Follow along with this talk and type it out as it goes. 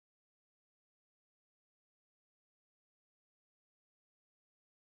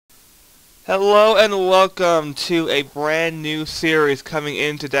Hello and welcome to a brand new series coming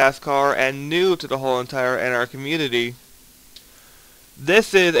into DASCAR and new to the whole entire NR community.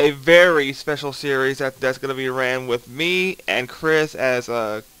 This is a very special series that's going to be ran with me and Chris as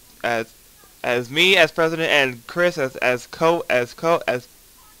me as president and Chris as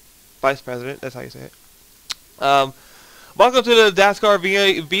vice president. That's how you say it. Welcome to the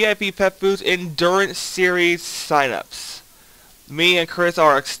DASCAR VIP Pet Foods Endurance Series signups. Me and Chris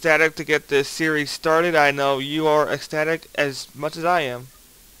are ecstatic to get this series started. I know you are ecstatic as much as I am.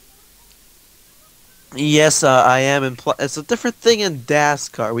 Yes, I am. It's a different thing in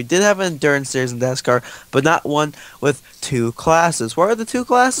DASCAR. We did have an endurance series in DASCAR, but not one with two classes. What are the two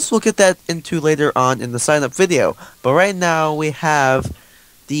classes? We'll get that into later on in the sign-up video. But right now we have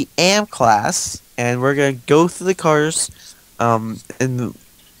the AM class, and we're going to go through the cars. And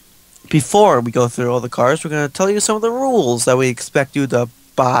before we go through all the cars, we're going to tell you some of the rules that we expect you to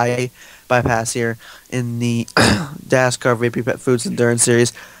bypass here in the DASCAR VP Pet Foods Endurance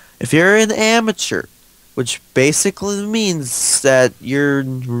Series. If you're an amateur, which basically means that you're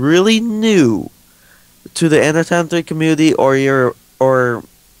really new to the Under 3 community, or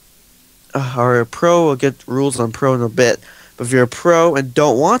a pro, we'll get rules on pro in a bit. But if you're a pro and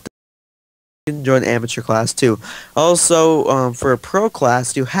don't want you can join amateur class too. Also, for a pro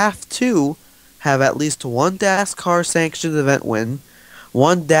class, you have to have at least one DASCAR sanctioned event win,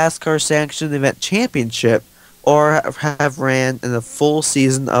 one DASCAR sanctioned event championship, or have ran in a full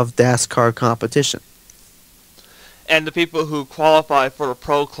season of DASCAR competition. And the people who qualify for the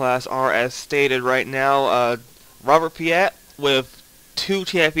pro class are, as stated right now, Robert Pieete with 2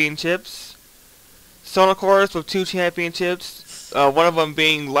 championships, Sonacors with 2 championships, one of them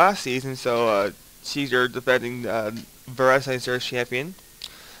being last season, so she's your defending Verizon Series champion.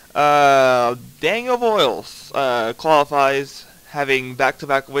 Daniel Voyles qualifies, having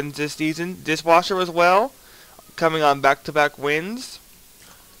back-to-back wins this season. Wascher as well, coming on back-to-back wins.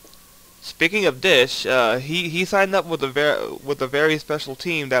 Speaking of Dish, he signed up with a very special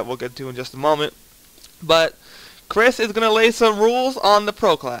team that we'll get to in just a moment. But Chris is gonna lay some rules on the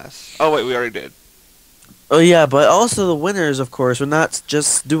pro class. Oh wait, we already did. Oh yeah, but also the winners, of course. We're not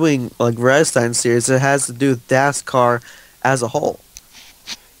just doing like Redstein series. It has to do with DASCAR as a whole.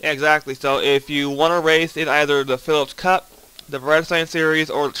 Yeah, exactly. So if you want to race in either the Phillips Cup, the Redstein series,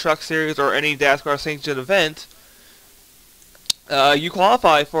 or the Truck series, or any DASCAR sanctioned event, you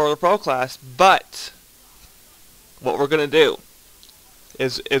qualify for the pro class. But what we're gonna do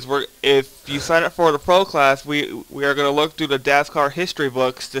is if you sign up for the pro class, we are gonna look through the DASCAR history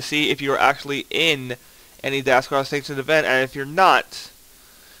books to see if you're actually in any DASCAR sanctioned event, and if you're not,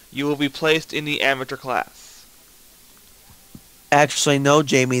 you will be placed in the amateur class. Actually, no,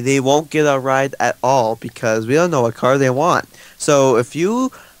 Jamie, they won't get a ride at all because we don't know what car they want. So if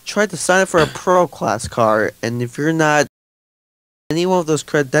you try to sign up for a pro class car, and if you're not any one of those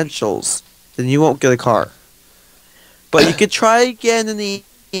credentials, then you won't get a car. But you could try again in the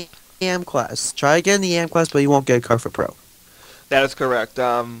AM class. Try again in the AM class, but you won't get a car for pro. That is correct.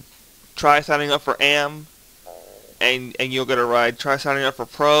 Try signing up for AM, and you'll get a ride. Try signing up for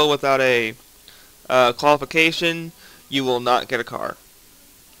pro without a qualification, you will not get a car.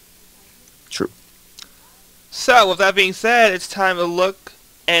 True. So, with that being said, it's time to look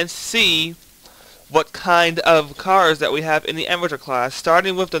and see what kind of cars that we have in the amateur class,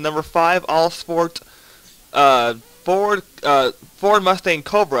 starting with the number 5 All-Sport Ford Mustang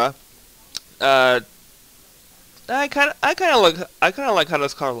Cobra. I kind of like how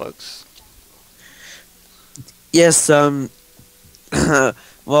this car looks. Yes,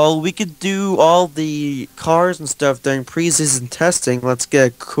 well, we could do all the cars and stuff during preseason testing. Let's get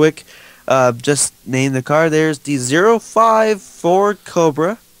a quick, just name the car. There's the 05 Ford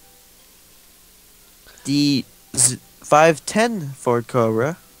Cobra, the 510 Ford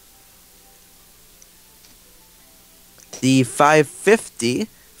Cobra, the 550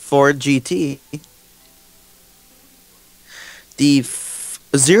 Ford GT, the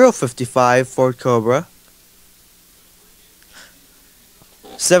 055 Ford Cobra,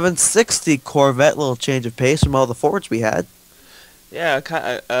 760 Corvette, little change of pace from all the Fords we had. Yeah,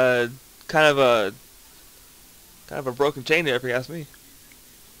 kind of a broken chain there, if you ask me.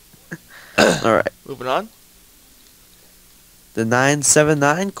 All right. Moving on. The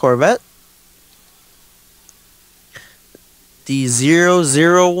 979 Corvette, the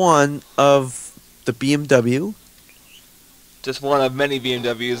 001 of the BMW, Just one of many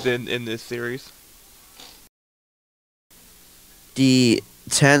BMWs in this series. the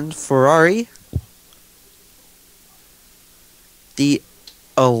 10 Ferrari, the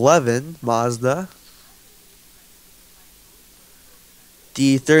 11 Mazda,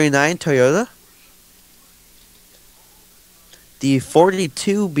 the 39 Toyota, the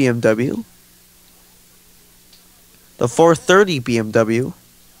 42 BMW, the 430 BMW,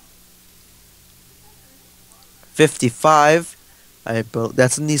 55,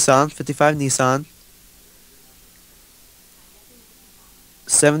 that's a Nissan, 55 Nissan,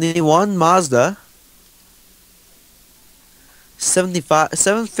 71 Mazda,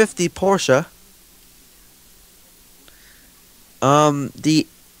 750 Porsche,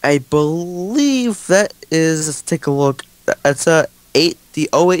 I believe that is, let's take a look, that's the 08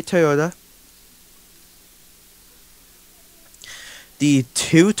 Toyota, the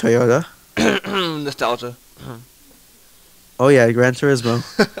 2 Toyota, Nostalgia. oh yeah, Gran Turismo,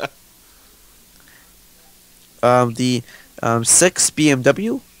 the 6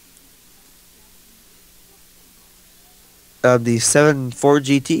 BMW, the 7 Ford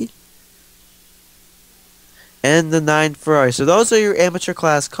GT, and the 9 Ferrari. So those are your amateur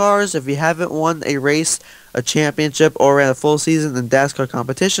class cars. If you haven't won a race, a championship, or ran a full season in DASCAR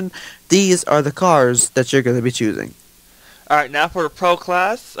competition, these are the cars that you're going to be choosing. Alright, now for the pro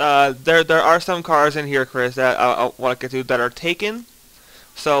class, there are some cars in here, Chris, that I want to get to that are taken.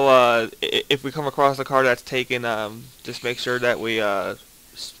 So if we come across a car that's taken, just make sure that we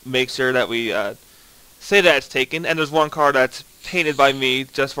say that it's taken. And there's one car that's painted by me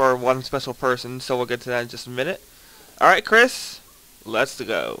just for one special person, so we'll get to that in just a minute. Alright, Chris, let's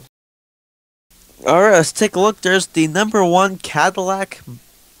go. Alright, let's take a look. There's the number 1 Cadillac.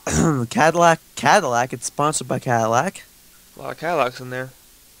 Cadillac. It's sponsored by Cadillac. A lot of Cadillacs in there.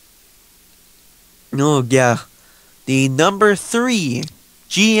 Oh, yeah. The number 3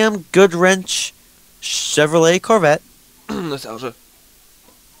 GM Goodwrench Chevrolet Corvette. Nostalgia.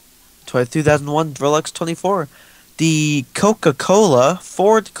 2001 Deluxe 24. The Coca-Cola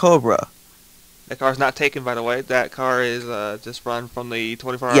Ford Cobra. That car's not taken, by the way. That car is just run from the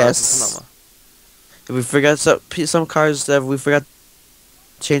 24 hours Yes. of Sonoma. We forgot some cars that we forgot to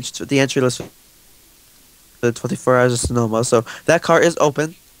change the entry list for the 24 hours of Sonoma. So that car is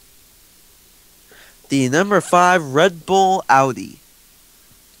open. The number 5 Red Bull Audi.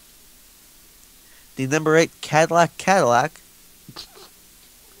 The number 8 Cadillac.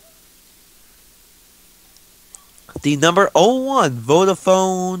 The number 01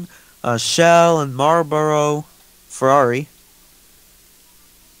 Vodafone, Shell, and Marlboro Ferrari.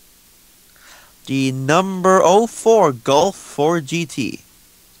 The number 04 Golf 4 GT.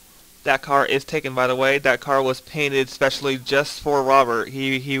 That car is taken, by the way. That car was painted specially just for Robert.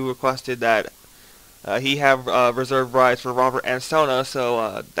 He requested that he have reserved rides for Robert and Sona,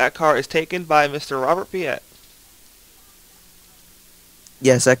 so that car is taken by Mr. Robert Pieete.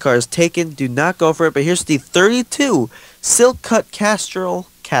 Yes, that car is taken. Do not go for it. But here's the 32 Silk Cut Castrol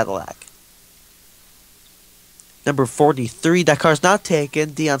Cadillac. Number 43. That car's not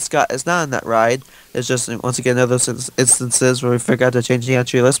taken. Dion Scott is not on that ride. It's just, once again, another instances where we forgot to change the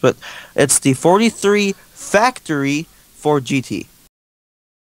entry list. But it's the 43 Factory Ford GT.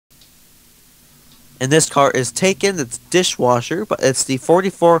 And this car is taken. It's dishwasher, but it's the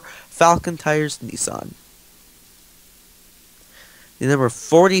 44 Falcon Tires Nissan. The number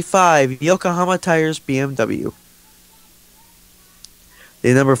 45 Yokohama Tires BMW.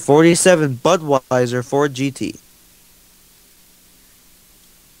 The number 47 Budweiser Ford GT.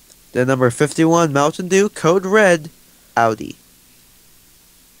 The number 51 Mountain Dew Code Red Audi.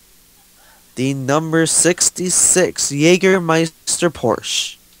 The number 66 Jägermeister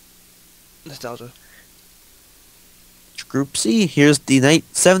Porsche. Nostalgia. Group C, here's the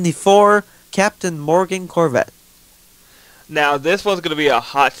 74 Captain Morgan Corvette. Now, this was going to be a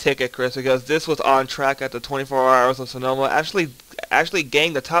hot ticket, Chris, because this was on track at the 24 Hours of Sonoma. Actually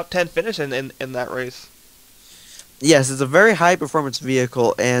gained the top 10 finish in that race. Yes, it's a very high-performance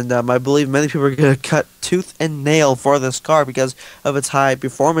vehicle, and I believe many people are going to cut tooth and nail for this car because of its high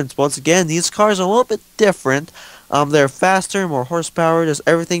performance. Once again, these cars are a little bit different. They're faster, more horsepower,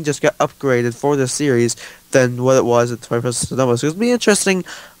 everything just got upgraded for this series than what it was at 24 Sonoma. So it's going to be interesting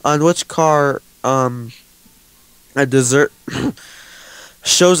on which car a dessert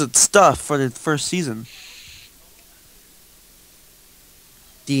shows its stuff for the first season.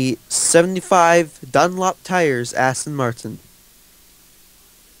 The 75 Dunlop Tires Aston Martin.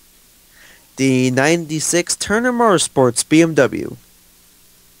 The 96 Turner Motorsports BMW.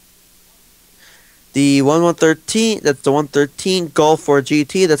 The 113, that's the 113 Golf 4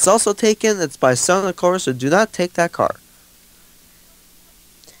 GT. That's also taken. It's by Sona, of course, so do not take that car.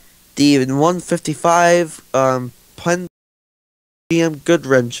 The 155 Penn GM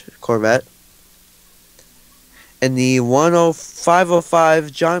Goodwrench Corvette. And the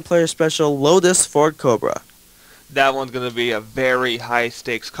 505 John Player Special Lotus Ford Cobra. that one's going to be a very high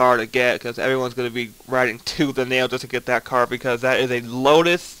stakes car to get because everyone's going to be riding to the nail just to get that car because that is a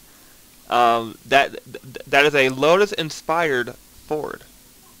Lotus. That is a Lotus inspired Ford.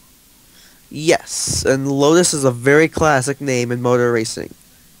 Yes, and Lotus is a very classic name in motor racing.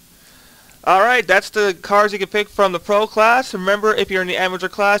 Alright, that's the cars you can pick from the Pro class. Remember, if you're in the Amateur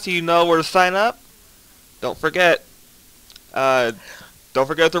class, you know where to sign up. Don't forget. Don't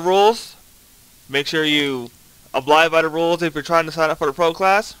forget the rules. Make sure you abide by the rules if you're trying to sign up for the Pro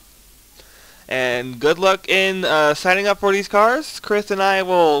class. And good luck in signing up for these cars. Chris and I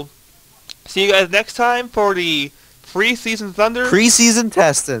will see you guys next time for the Preseason Thunder. Preseason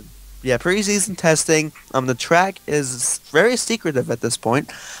testing. Yeah, preseason testing. The track is very secretive at this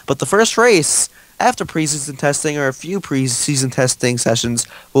point, but the first race after preseason testing or a few preseason testing sessions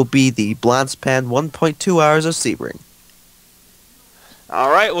will be the Blancpain 1.2 hours of Sebring.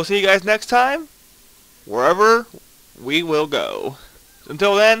 Alright, we'll see you guys next time, wherever we will go.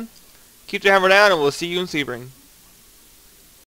 Until then, keep your hammer down and we'll see you in Sebring.